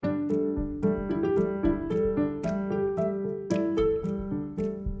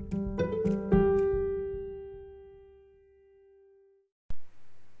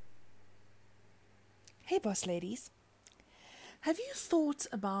boss ladies. Have you thought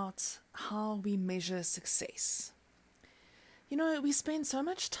about how we measure success? You know, we spend so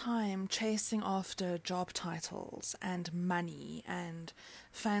much time chasing after job titles and money and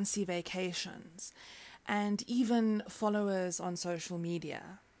fancy vacations and even followers on social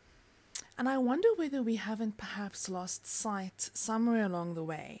media. And I wonder whether we haven't perhaps lost sight somewhere along the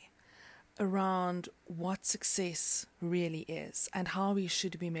way around what success really is and how we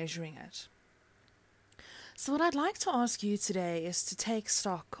should be measuring it. So, what I'd like to ask you today is to take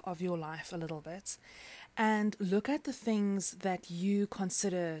stock of your life a little bit and look at the things that you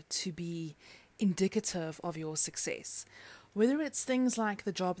consider to be indicative of your success. Whether it's things like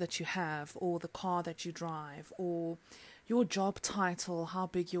the job that you have, or the car that you drive, or your job title, how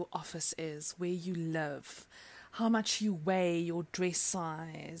big your office is, where you live, how much you weigh, your dress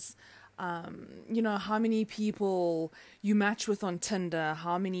size, how many people you match with on Tinder,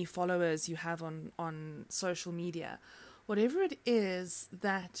 how many followers you have on social media. Whatever it is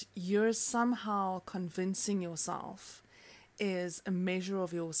that you're somehow convincing yourself is a measure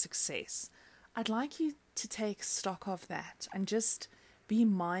of your success, I'd like you to take stock of that and just be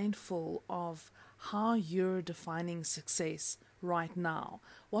mindful of how you're defining success right now.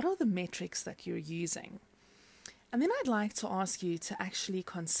 What are the metrics that you're using? And then I'd like to ask you to actually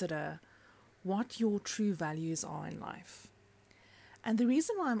consider what your true values are in life. And the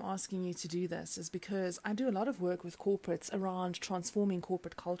reason why I'm asking you to do this is because I do a lot of work with corporates around transforming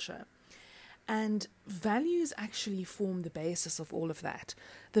corporate culture. And values actually form the basis of all of that.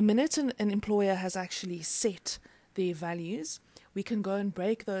 The minute an employer has actually set their values, we can go and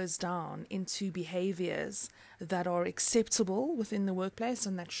break those down into behaviors that are acceptable within the workplace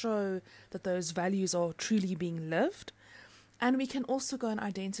and that show that those values are truly being lived. And we can also go and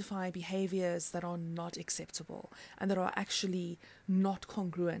identify behaviors that are not acceptable and that are actually not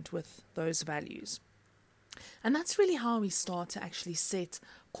congruent with those values. And that's really how we start to actually set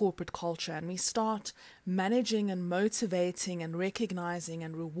corporate culture, and we start managing and motivating and recognizing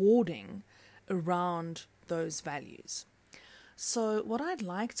and rewarding around those values. So what I'd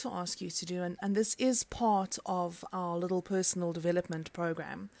like to ask you to do, and this is part of our little personal development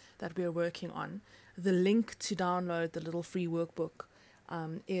program that we're working on. The link to download the little free workbook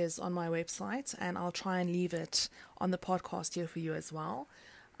is on my website, and I'll try and leave it on the podcast here for you as well.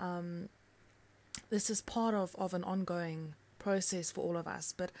 This is part of an ongoing process for all of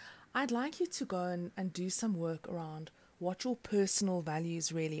us, but I'd like you to go and do some work around what your personal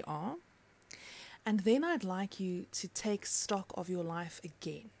values really are. And then I'd like you to take stock of your life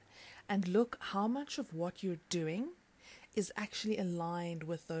again and look how much of what you're doing is actually aligned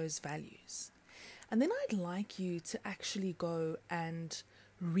with those values. And then I'd like you to actually go and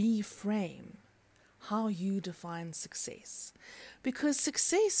reframe how you define success. Because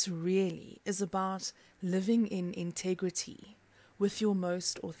success really is about living in integrity with your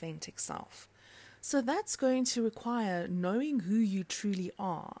most authentic self. So that's going to require knowing who you truly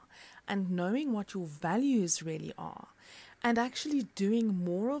are and knowing what your values really are, and actually doing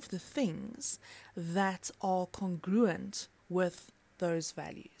more of the things that are congruent with those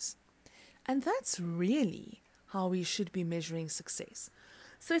values. And that's really how we should be measuring success.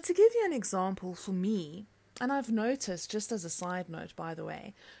 So to give you an example for me, and I've noticed, just as a side note, by the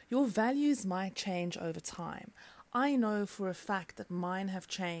way, your values might change over time. I know for a fact that mine have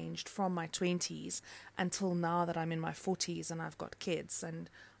changed from my 20s until now that I'm in my 40s and I've got kids and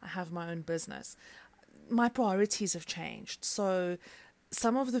I have my own business. My priorities have changed. So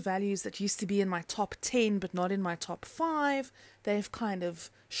some of the values that used to be in my top 10 but not in my top 5, they've kind of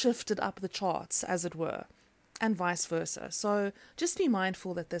shifted up the charts, as it were, and vice versa. So just be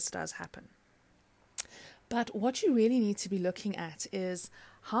mindful that this does happen. But what you really need to be looking at is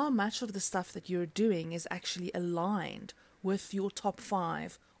how much of the stuff that you're doing is actually aligned with your top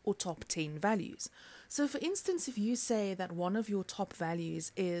 5 or top 10 values. So for instance, if you say that one of your top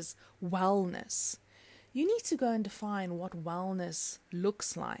values is wellness, you need to go and define what wellness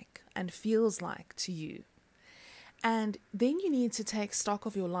looks like and feels like to you. And then you need to take stock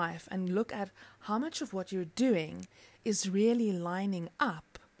of your life and look at how much of what you're doing is really lining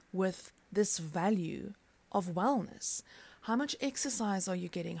up with this value of wellness. How much exercise are you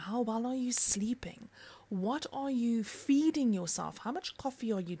getting? How well are you sleeping? What are you feeding yourself? How much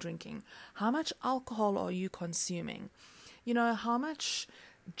coffee are you drinking? How much alcohol are you consuming? How much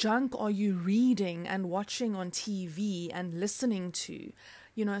junk are you reading and watching on TV and listening to?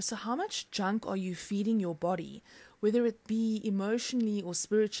 So how much junk are you feeding your body, whether it be emotionally or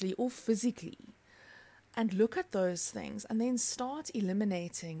spiritually or physically? And look at those things and then start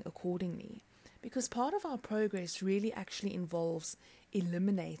eliminating accordingly. Because part of our progress really actually involves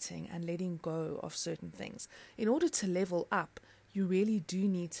eliminating and letting go of certain things. In order to level up, you really do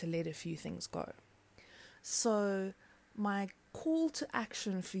need to let a few things go. So my call to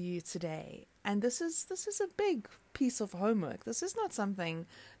action for you today, and this is a big piece of homework. This is not something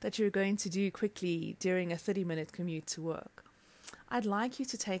that you're going to do quickly during a 30-minute commute to work. I'd like you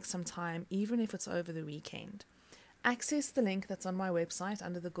to take some time, even if it's over the weekend. Access the link that's on my website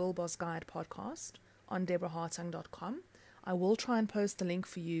under the Girl Boss Guide podcast on deborahhartung.com. I will try and post the link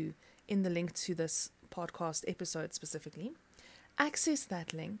for you in the link to this podcast episode specifically. Access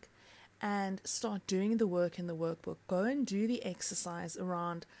that link and start doing the work in the workbook. Go and do the exercise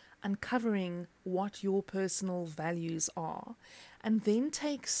around uncovering what your personal values are, and then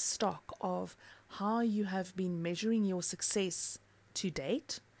take stock of how you have been measuring your success to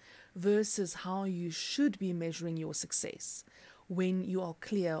date versus how you should be measuring your success when you are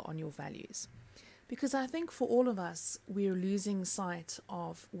clear on your values. Because I think for all of us, we're losing sight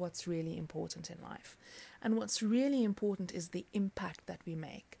of what's really important in life. And what's really important is the impact that we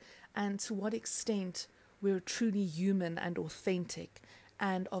make, and to what extent we're truly human and authentic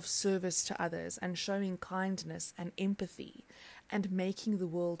and of service to others, and showing kindness and empathy and making the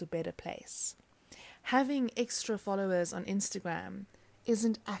world a better place. Having extra followers on Instagram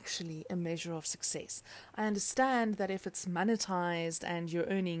isn't actually a measure of success. I understand that if it's monetized and you're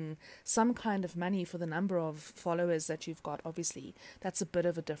earning some kind of money for the number of followers that you've got, obviously that's a bit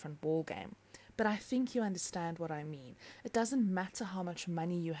of a different ball game. But I think you understand what I mean. It doesn't matter how much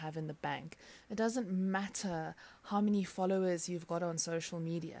money you have in the bank. It doesn't matter how many followers you've got on social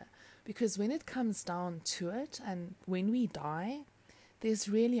media. Because when it comes down to it, and when we die, there's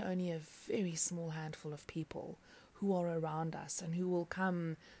really only a very small handful of people who are around us and who will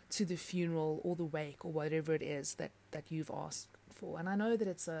come to the funeral or the wake or whatever it is that you've asked for. And I know that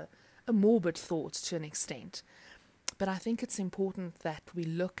it's a morbid thought to an extent, but I think it's important that we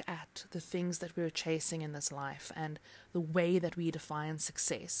look at the things that we're chasing in this life and the way that we define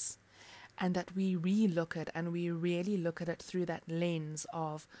success, and that we re-look at and we really look at it through that lens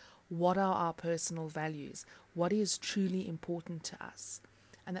of what are our personal values, what is truly important to us,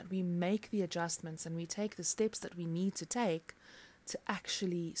 and that we make the adjustments and we take the steps that we need to take to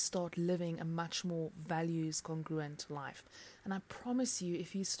actually start living a much more values congruent life. And I promise you,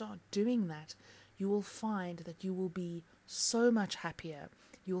 if you start doing that, you will find that you will be so much happier,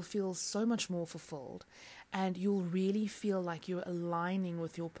 you'll feel so much more fulfilled, and you'll really feel like you're aligning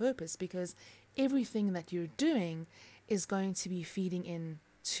with your purpose, because everything that you're doing is going to be feeding in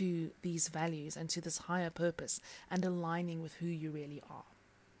to these values and to this higher purpose and aligning with who you really are.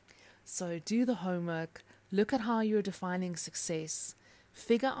 So do the homework, look at how you're defining success,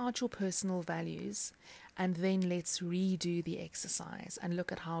 figure out your personal values, and then let's redo the exercise and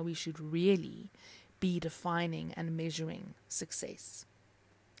look at how we should really be defining and measuring success.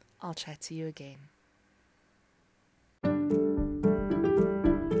 I'll chat to you again.